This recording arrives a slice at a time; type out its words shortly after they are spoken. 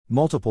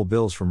Multiple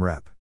bills from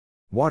Rep.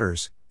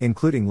 Waters,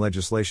 including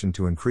legislation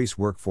to increase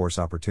workforce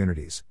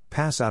opportunities,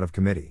 pass out of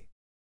committee.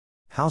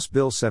 House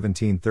Bill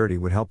 1730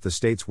 would help the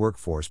state's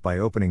workforce by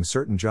opening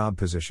certain job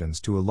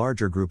positions to a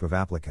larger group of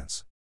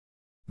applicants.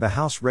 The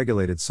House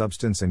Regulated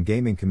Substance and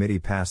Gaming Committee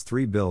passed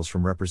 3 bills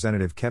from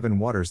Representative Kevin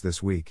Waters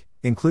this week,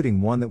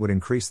 including one that would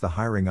increase the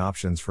hiring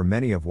options for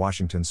many of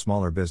Washington's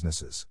smaller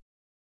businesses.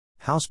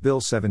 House Bill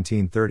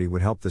 1730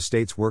 would help the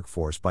state's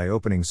workforce by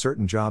opening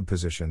certain job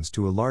positions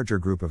to a larger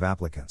group of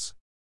applicants.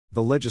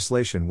 The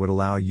legislation would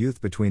allow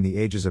youth between the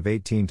ages of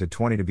 18 to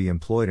 20 to be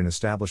employed in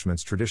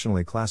establishments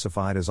traditionally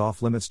classified as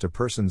off-limits to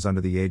persons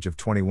under the age of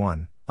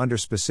 21, under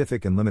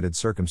specific and limited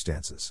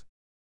circumstances.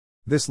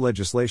 This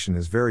legislation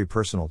is very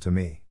personal to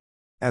me.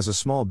 As a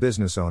small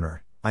business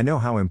owner, I know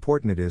how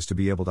important it is to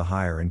be able to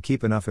hire and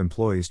keep enough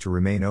employees to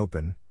remain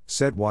open,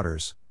 said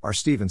Waters, R.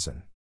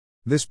 Stevenson.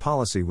 This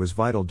policy was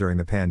vital during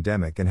the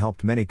pandemic and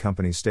helped many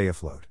companies stay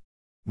afloat.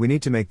 We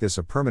need to make this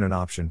a permanent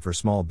option for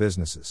small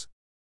businesses.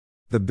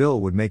 The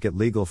bill would make it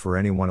legal for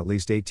anyone at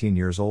least 18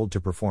 years old to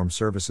perform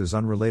services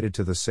unrelated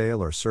to the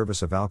sale or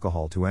service of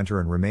alcohol to enter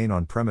and remain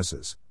on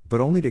premises,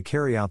 but only to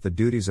carry out the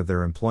duties of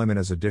their employment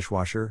as a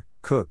dishwasher,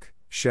 cook,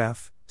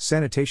 chef,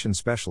 sanitation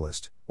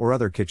specialist, or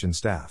other kitchen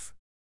staff.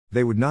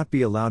 They would not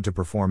be allowed to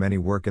perform any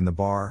work in the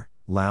bar,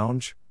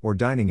 lounge, or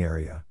dining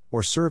area,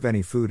 or serve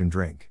any food and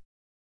drink.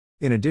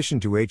 In addition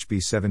to HB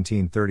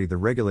 1730, the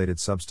Regulated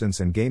Substance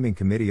and Gaming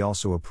Committee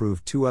also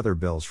approved 2 other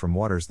bills from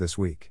Waters this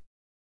week.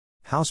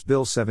 House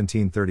Bill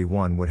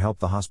 1731 would help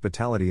the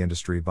hospitality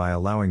industry by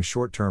allowing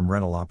short-term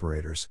rental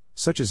operators,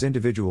 such as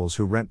individuals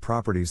who rent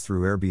properties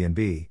through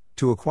Airbnb,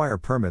 to acquire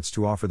permits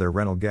to offer their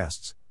rental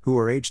guests, who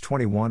are age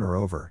 21 or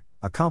over,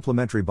 a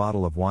complimentary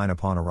bottle of wine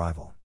upon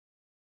arrival.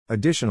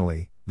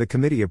 Additionally, the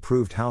committee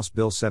approved House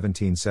Bill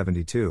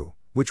 1772,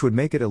 which would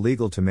make it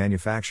illegal to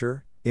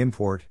manufacture,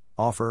 import,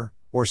 offer,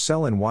 or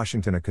sell in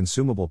Washington a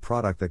consumable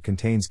product that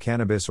contains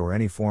cannabis or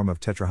any form of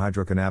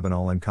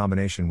tetrahydrocannabinol in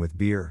combination with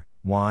beer,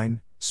 wine,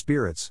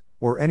 spirits,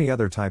 or any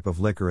other type of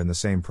liquor in the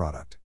same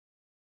product.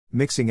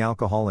 Mixing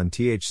alcohol and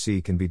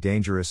THC can be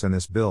dangerous, and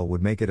this bill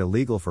would make it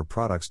illegal for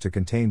products to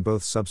contain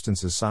both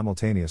substances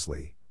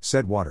simultaneously,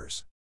 said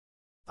Waters.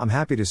 I'm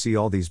happy to see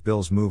all these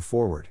bills move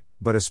forward,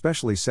 but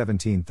especially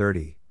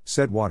 1730,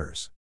 said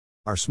Waters.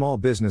 Our small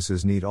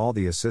businesses need all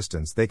the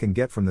assistance they can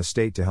get from the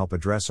state to help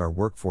address our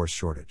workforce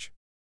shortage.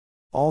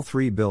 All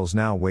 3 bills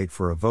now wait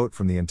for a vote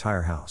from the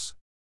entire House.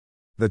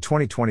 The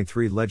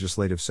 2023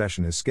 legislative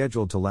session is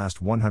scheduled to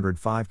last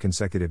 105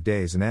 consecutive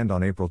days and end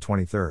on April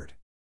 23.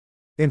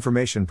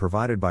 Information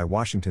provided by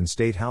Washington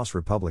State House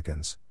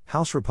Republicans,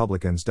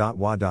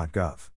 houserepublicans.wa.gov.